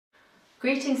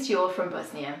Greetings to you all from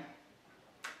Bosnia.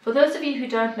 For those of you who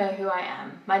don't know who I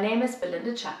am, my name is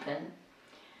Belinda Chaplin.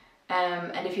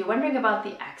 And if you're wondering about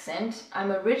the accent,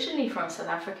 I'm originally from South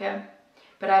Africa,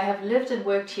 but I have lived and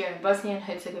worked here in Bosnia and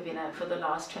Herzegovina for the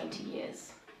last 20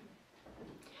 years.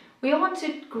 We all want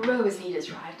to grow as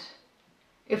leaders, right?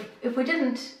 If we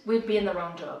didn't, we'd be in the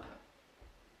wrong job.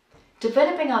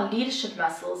 Developing our leadership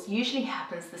muscles usually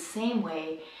happens the same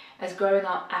way as growing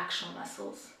our actual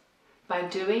muscles. By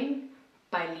doing,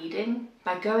 by leading,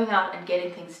 by going out and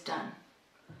getting things done.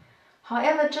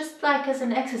 However, just like as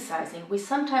in exercising, we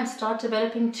sometimes start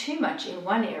developing too much in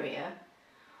one area,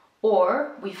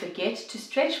 or we forget to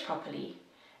stretch properly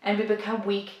and we become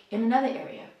weak in another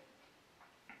area.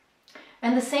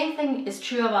 And the same thing is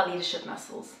true of our leadership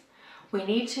muscles. We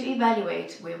need to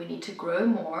evaluate where we need to grow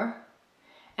more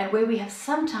and where we have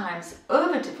sometimes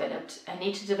overdeveloped and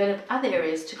need to develop other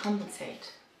areas to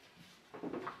compensate.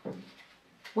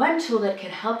 One tool that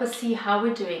can help us see how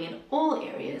we're doing in all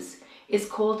areas is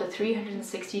called the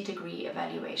 360-degree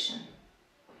evaluation.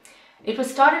 It was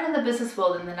started in the business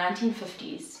world in the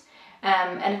 1950s,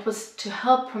 and it was to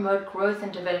help promote growth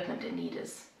and development in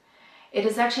leaders. It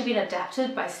has actually been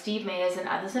adapted by Steve Mayers and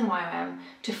others in YWAM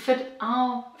to fit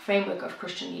our framework of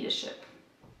Christian leadership.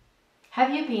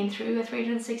 Have you been through a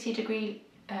 360-degree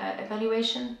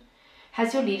evaluation?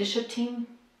 Has your leadership team?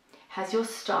 Has your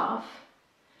staff?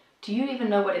 Do you even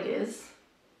know what it is?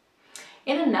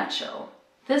 In a nutshell,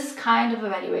 this kind of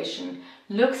evaluation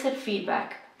looks at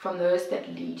feedback from those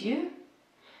that lead you,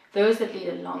 those that lead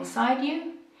alongside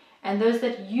you, and those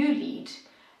that you lead,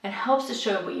 and helps to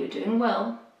show where you're doing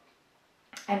well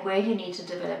and where you need to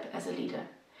develop as a leader.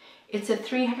 It's a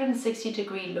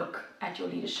 360-degree look at your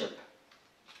leadership.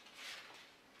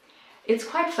 It's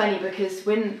quite funny because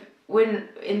when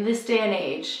in this day and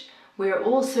age, we're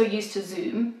all so used to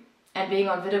Zoom and being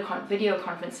on video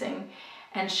conferencing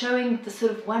and showing the sort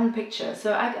of one picture.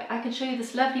 So I can show you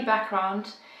this lovely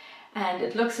background and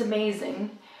it looks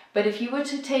amazing, but if you were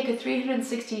to take a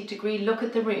 360-degree look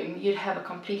at the room, you'd have a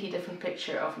completely different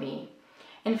picture of me.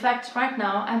 In fact, right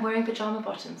now I'm wearing pajama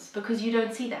bottoms because you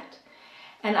don't see that.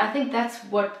 And I think that's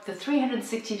what the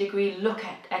 360-degree look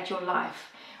at your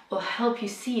life will help you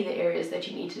see the areas that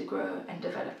you need to grow and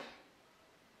develop.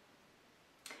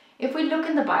 If we look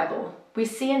in the Bible, we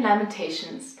see in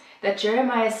Lamentations that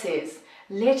Jeremiah says,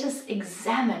 "Let us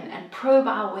examine and probe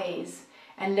our ways,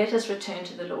 and let us return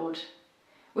to the Lord."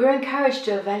 We're encouraged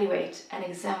to evaluate and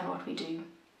examine what we do.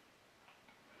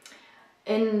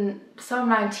 In Psalm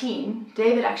 19,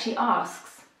 David actually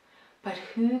asks, "But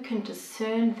who can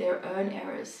discern their own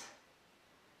errors?"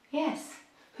 Yes,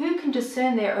 who can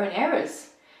discern their own errors?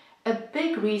 A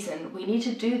big reason we need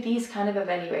to do these kind of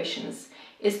evaluations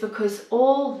is because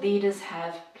all leaders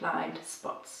have blind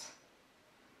spots.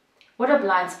 What are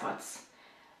blind spots?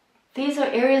 These are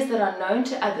areas that are known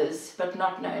to others but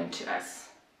not known to us.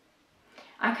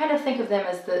 I kind of think of them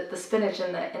as the spinach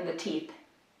in the teeth.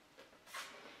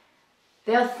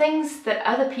 There are things that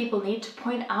other people need to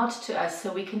point out to us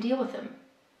so we can deal with them.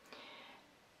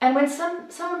 And when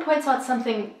someone points out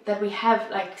something that we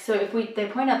have, so if they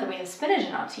point out that we have spinach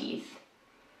in our teeth,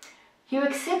 you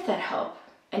accept that help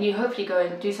and you hopefully go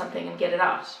and do something and get it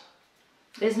out.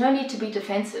 There's no need to be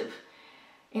defensive.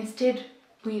 Instead,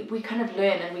 we kind of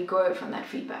learn and we grow from that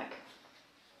feedback.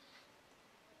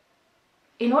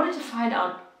 In order to find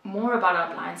out more about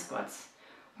our blind spots,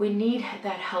 we need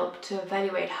that help to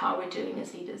evaluate how we're doing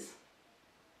as leaders.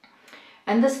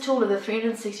 And this tool of the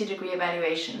 360-degree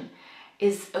evaluation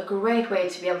is a great way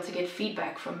to be able to get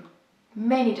feedback from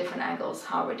many different angles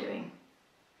how we're doing.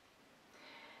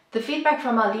 The feedback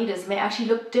from our leaders may actually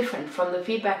look different from the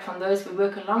feedback from those we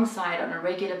work alongside on a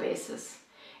regular basis.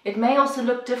 It may also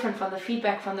look different from the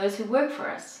feedback from those who work for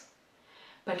us.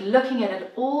 But looking at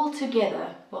it all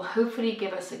together will hopefully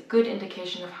give us a good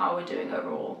indication of how we're doing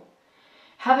overall.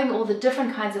 Having all the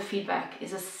different kinds of feedback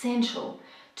is essential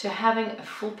to having a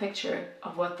full picture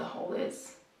of what the whole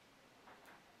is.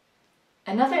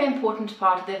 Another important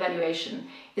part of the evaluation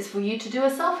is for you to do a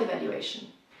self-evaluation,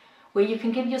 where you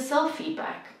can give yourself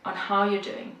feedback on how you're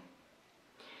doing.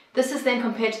 This is then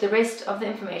compared to the rest of the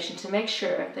information to make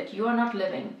sure that you are not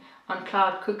living on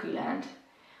cloud cuckoo land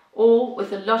or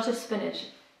with a lot of spinach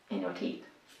in your teeth.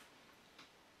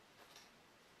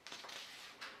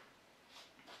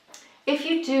 If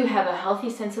you do have a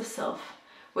healthy sense of self,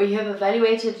 where you have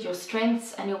evaluated your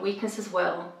strengths and your weaknesses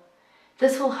well,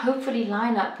 this will hopefully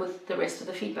line up with the rest of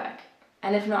the feedback.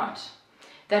 And if not,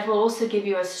 that will also give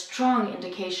you a strong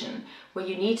indication where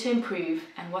you need to improve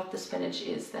and what the spinach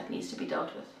is that needs to be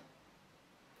dealt with.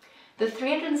 The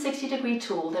 360-degree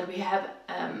tool that we have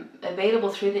available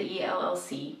through the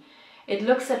ELLC It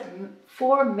looks at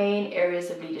 4 main areas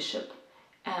of leadership,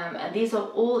 and these are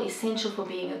all essential for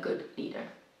being a good leader.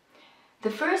 The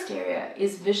first area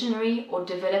is visionary or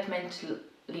developmental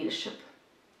leadership.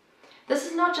 This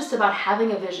is not just about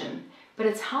having a vision, but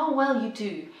it's how well you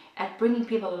do at bringing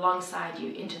people alongside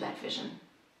you into that vision.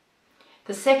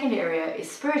 The second area is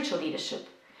spiritual leadership.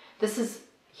 This is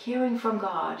hearing from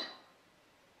God,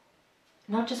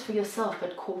 not just for yourself,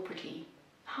 but corporately.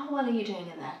 How well are you doing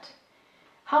in that?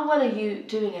 How well are you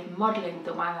doing at modeling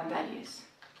the YWAM values?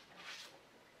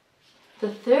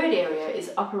 The third area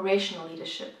is operational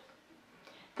leadership.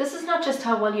 This is not just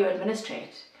how well you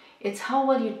administrate, it's how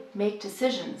well you make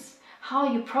decisions,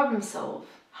 how you problem solve,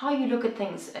 how you look at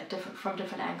things from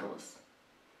different angles.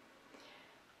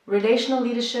 Relational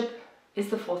leadership is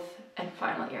the fourth and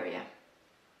final area.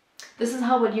 This is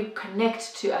how well you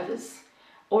connect to others,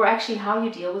 or actually how you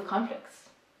deal with conflicts.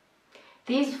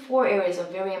 These 4 areas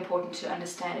are very important to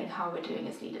understanding how we're doing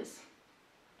as leaders.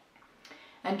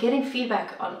 And getting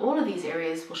feedback on all of these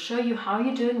areas will show you how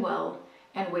you're doing well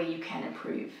and where you can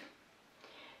improve.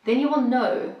 Then you will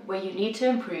know where you need to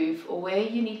improve or where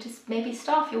you need to maybe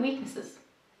staff your weaknesses.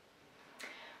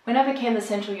 When I became the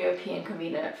Central European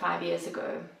convener 5 years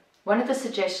ago, one of the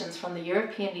suggestions from the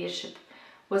European leadership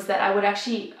was that I would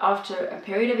actually, after a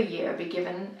period of a year, be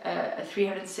given a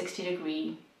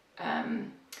 360-degree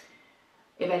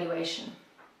evaluation.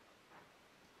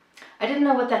 I didn't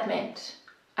know what that meant.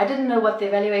 I didn't know what the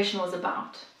evaluation was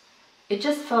about. It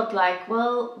just felt like,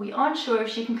 well, we aren't sure if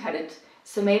she can cut it,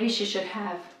 so maybe she should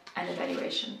have an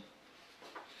evaluation.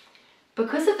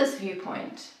 Because of this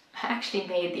viewpoint, I actually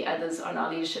made the others on our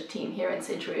leadership team here in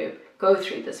Central Europe go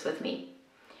through this with me.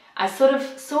 I sort of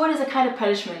saw it as a kind of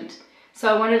punishment, so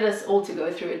I wanted us all to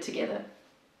go through it together.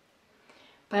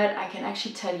 But I can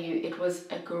actually tell you it was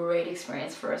a great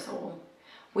experience for us all.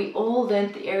 We all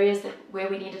learned the areas where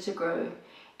we needed to grow,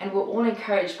 and were all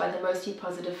encouraged by the mostly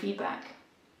positive feedback.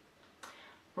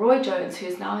 Roy Jones, who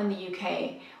is now in the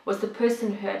UK, was the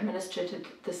person who administered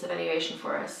this evaluation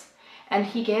for us, and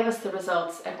he gave us the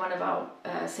results at one of our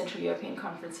Central European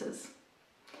conferences.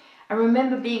 I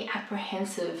remember being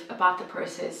apprehensive about the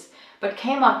process, but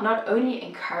came out not only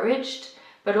encouraged,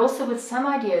 but also with some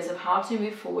ideas of how to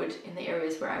move forward in the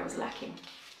areas where I was lacking.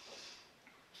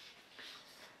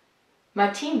 My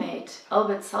teammate,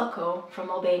 Albert Salko from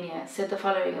Albania, said the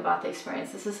following about the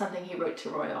experience. This is something he wrote to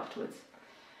Roy afterwards.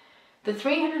 The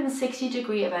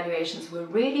 360-degree evaluations were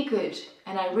really good,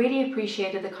 and I really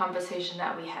appreciated the conversation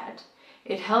that we had.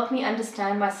 It helped me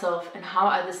understand myself and how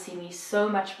others see me so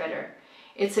much better.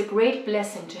 It's a great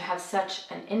blessing to have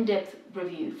such an in-depth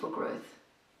review for growth.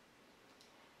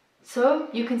 So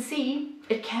you can see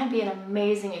it can be an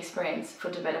amazing experience for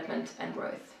development and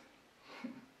growth.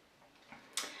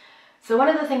 So one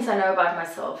of the things I know about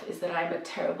myself is that I'm a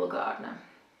terrible gardener.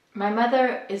 My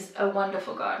mother is a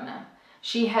wonderful gardener.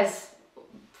 She has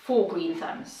 4 green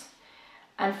thumbs.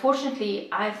 Unfortunately,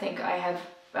 I think I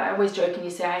always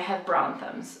jokingly say I have brown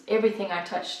thumbs. Everything I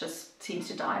touch just seems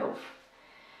to die off.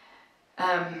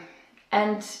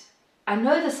 And I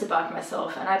know this about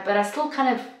myself, but I still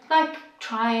kind of like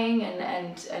trying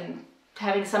and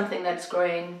having something that's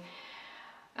growing.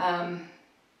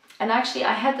 And actually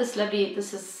I had this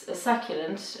is a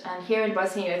succulent, and here in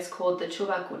Bosnia it's called the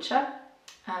Čuvar kuća,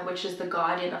 which is the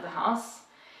guardian of the house.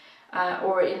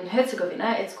 Or in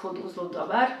Herzegovina it's called Uzlov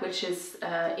dobar, which is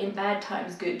in bad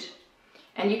times good.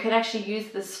 And you can actually use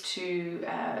this to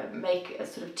make a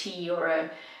sort of tea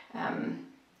or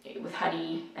with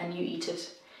honey, and you eat it.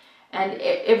 And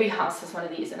every house has one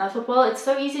of these. And I thought, well, it's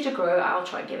so easy to grow,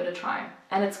 I'll give it a try.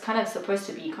 And it's kind of supposed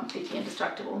to be completely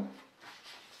indestructible.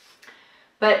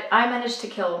 But I managed to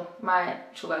kill my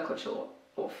Čuvar kuća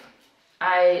off.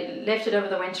 I left it over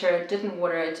the winter, didn't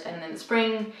water it, and in the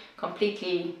spring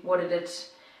completely watered it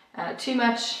too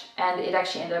much, and it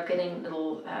actually ended up getting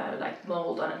little like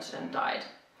mold on it and died.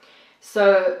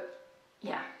 So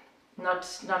yeah, not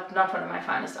one of my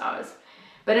finest hours.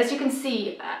 But as you can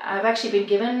see, I've actually been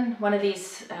given one of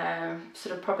these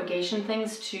sort of propagation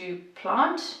things to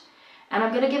plant, and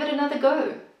I'm going to give it another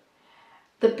go.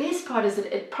 The best part is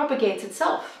that it propagates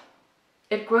itself.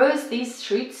 It grows these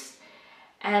shoots,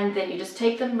 and then you just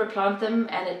take them, replant them,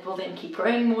 and it will then keep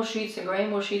growing more shoots and growing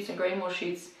more shoots and growing more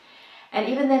shoots. And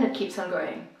even then it keeps on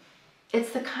growing.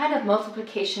 It's the kind of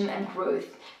multiplication and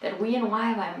growth that we in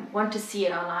YWAM want to see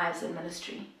in our lives and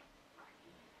ministry.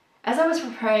 As I was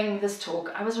preparing this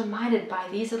talk, I was reminded by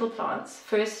these little plants,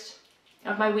 first,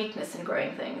 of my weakness in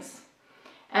growing things.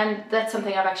 And that's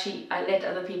something I let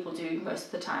other people do most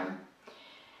of the time,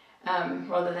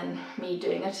 rather than me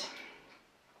doing it.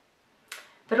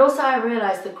 But also I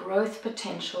realized the growth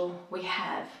potential we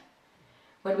have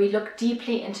when we look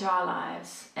deeply into our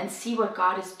lives and see what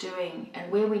God is doing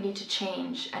and where we need to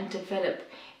change and develop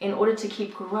in order to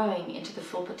keep growing into the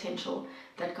full potential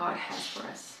that God has for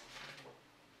us.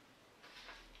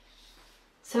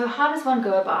 So how does one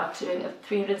go about doing a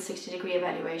 360-degree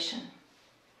evaluation?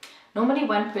 Normally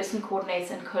one person coordinates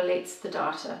and collates the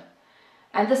data,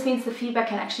 and this means the feedback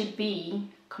can actually be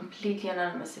completely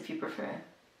anonymous if you prefer.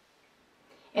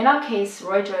 In our case,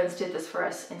 Roy Jones did this for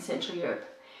us in Central Europe,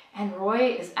 and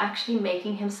Roy is actually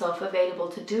making himself available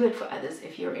to do it for others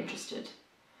if you're interested.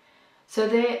 So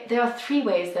there are 3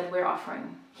 ways that we're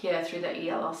offering here through the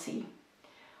ELLC.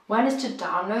 One is to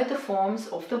download the forms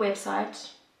off the website.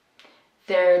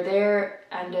 They're there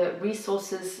under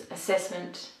resources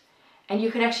assessment, and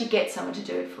you can actually get someone to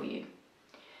do it for you.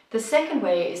 The second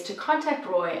way is to contact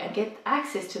Roy and get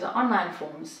access to the online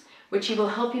forms, which he will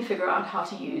help you figure out how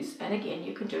to use, and again,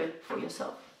 you can do it for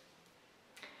yourself.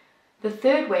 The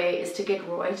third way is to get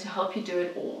Roy to help you do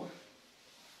it all.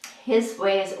 His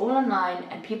way is all online,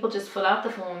 and people just fill out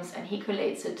the forms and he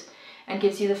collates it and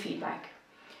gives you the feedback.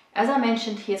 As I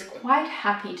mentioned, he is quite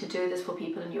happy to do this for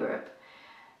people in Europe.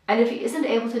 And if he isn't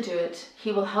able to do it,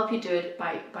 he will help you do it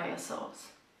by yourselves.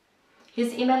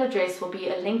 His email address will be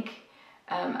a link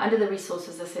under the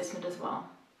resources assessment as well.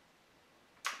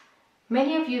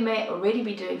 Many of you may already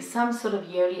be doing some sort of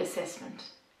yearly assessment,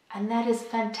 and that is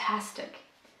fantastic.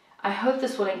 I hope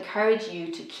this will encourage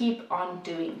you to keep on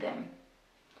doing them.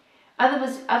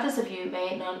 Others of you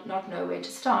may not know where to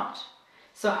start.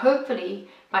 So hopefully,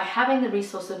 by having the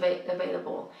resource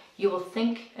available, you will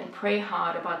think and pray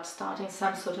hard about starting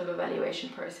some sort of evaluation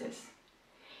process.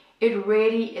 It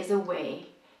really is a way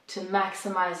to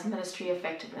maximize ministry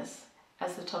effectiveness,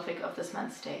 as the topic of this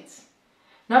month states.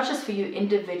 Not just for you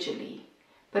individually,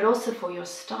 but also for your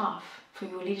staff, for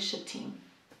your leadership team.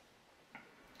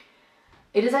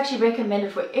 It is actually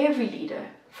recommended for every leader,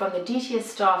 from the DTS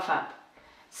staff up.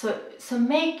 So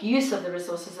make use of the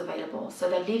resources available so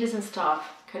that leaders and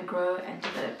staff can grow and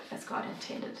develop as God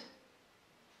intended.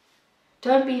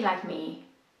 Don't be like me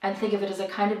and think of it as a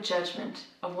kind of judgment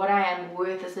of what I am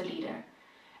worth as a leader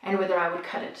and whether I would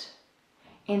cut it.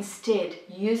 Instead,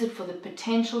 use it for the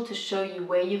potential to show you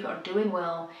where you are doing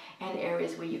well and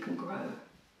areas where you can grow.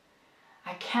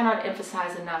 I cannot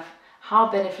emphasize enough how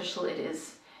beneficial it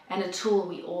is and a tool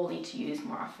we all need to use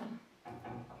more often.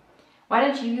 Why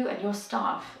don't you and your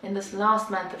staff in this last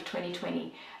month of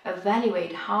 2020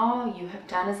 evaluate how you have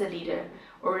done as a leader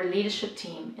or a leadership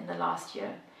team in the last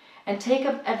year and take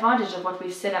advantage of what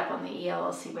we've set up on the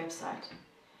ELLC website.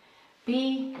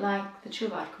 Be like the true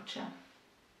Kucha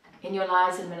in your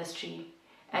lives and ministry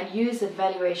and use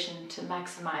evaluation to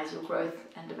maximize your growth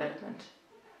and development.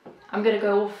 I'm going to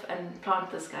go off and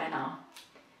plant this guy now.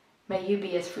 May you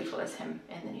be as fruitful as him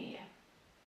in the new year.